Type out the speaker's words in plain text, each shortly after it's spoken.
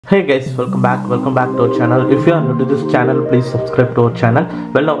Hey guys, welcome back to our channel. If you are new to this channel, please subscribe to our channel.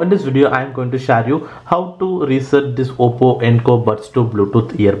 Well, now in this video I am going to share you how to reset this Oppo Enco Buds to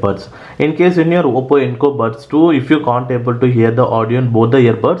Bluetooth earbuds. In case in your Oppo Enco Buds 2, if you can't able to hear the audio in both the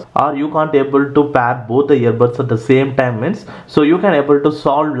earbuds, or you can't able to pair both the earbuds at the same time means, so you can able to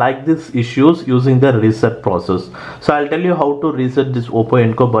solve like these issues using the reset process. So I'll tell you how to reset this Oppo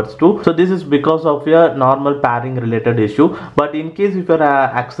Enco Buds 2. So this is because of your normal pairing related issue, but in case if you're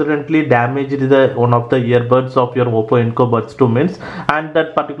accidentally damaged one of the earbuds of your Oppo Enco Buds 2 means, and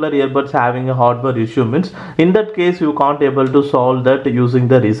that particular earbuds having a hardware issue means, in that case you can't able to solve that using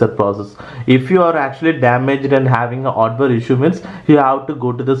the reset process. If you are actually damaged and having a hardware issue means, you have to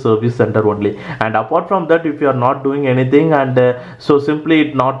go to the service center only. And apart from that, if you are not doing anything and so simply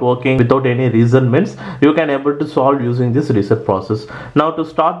it not working without any reason means, you can able to solve using this reset process. Now to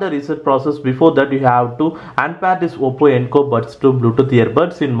start the reset process, before that you have to unpair this Oppo Enco Buds 2 Bluetooth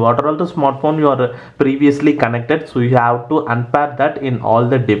earbuds in whatever all the smartphone you are previously connected. So you have to unpair that in all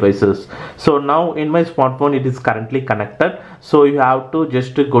the devices. So now in my smartphone it is currently connected, so you have to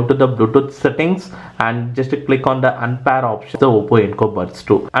just go to the Bluetooth settings and just click on the unpair option, the Oppo Enco Buds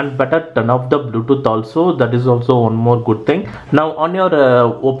 2, and better turn off the Bluetooth also. That is also one more good thing. Now on your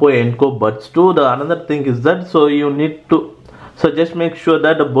Oppo Enco Buds 2, the another thing is that so you need to just make sure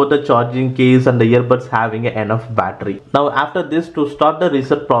that both the charging case and the earbuds having enough battery. Now after this, to start the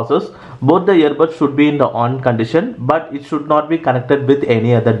reset process, both the earbuds should be in the on condition, but it should not be connected with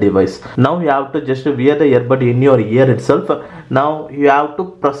any other device. Now you have to just wear the earbud in your ear itself. Now you have to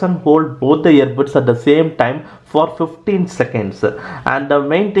press and hold both the earbuds at the same time for 15 seconds. And the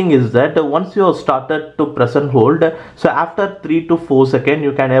main thing is that once you have started to press and hold, so after 3 to 4 seconds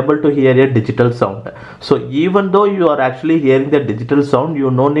you can able to hear a digital sound. So even though you are actually hearing the digital sound, you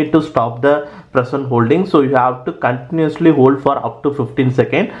no need to stop the press and holding. So you have to continuously hold for up to 15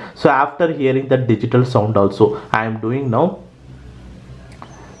 seconds. So after hearing the digital sound also, I am doing now.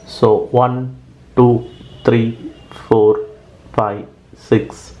 So 1 2 3 4 5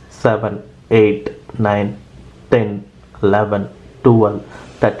 6 7 8 9 10 11 12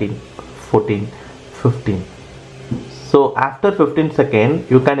 13 14 15. So after 15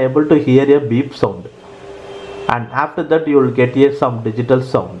 seconds you can able to hear a beep sound, and after that you will get here some digital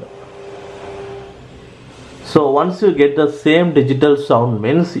sound. So once you get the same digital sound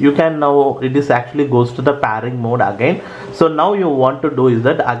means, you can now it is actually goes to the pairing mode again. So now you want to do is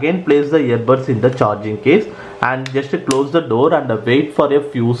that again place the earbuds in the charging case and just close the door and wait for a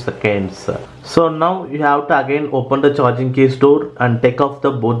few seconds. So now you have to again open the charging case door and take off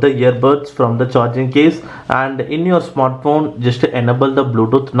both the earbuds from the charging case, and in your smartphone just enable the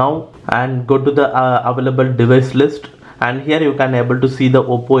Bluetooth now and go to the available device list. And here you can able to see the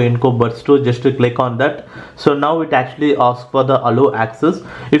Oppo Enco Buds 2. Just to click on that. So now it actually asks for the allow access.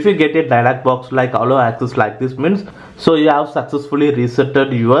 If you get a dialog box like allow access like this means, so you have successfully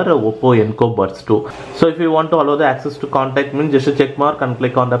resetted your Oppo Enco Buds 2. So if you want to allow the access to contact means, just a check mark and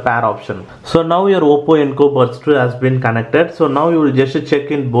click on the pair option. So now your Oppo Enco Buds 2 has been connected. So now you will just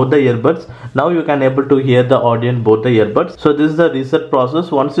check in both the earbuds. Now you can able to hear the audio in both the earbuds. So this is the reset process.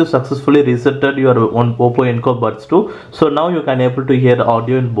 Once you successfully resetted your Oppo Enco Buds 2, so now you can able to hear the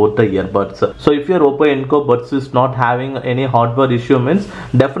audio in both the earbuds. So if your Oppo Enco Buds is not having any hardware issue means,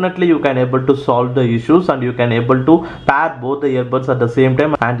 definitely you can able to solve the issues and you can able to pair both the earbuds at the same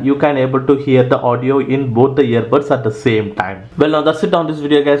time, and you can able to hear the audio in both the earbuds at the same time. Well, now that's it on this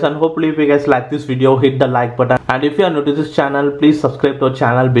video guys, and hopefully if you guys like this video, hit the like button, and if you are new to this channel, please subscribe to our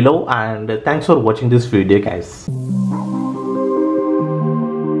channel below, and thanks for watching this video guys.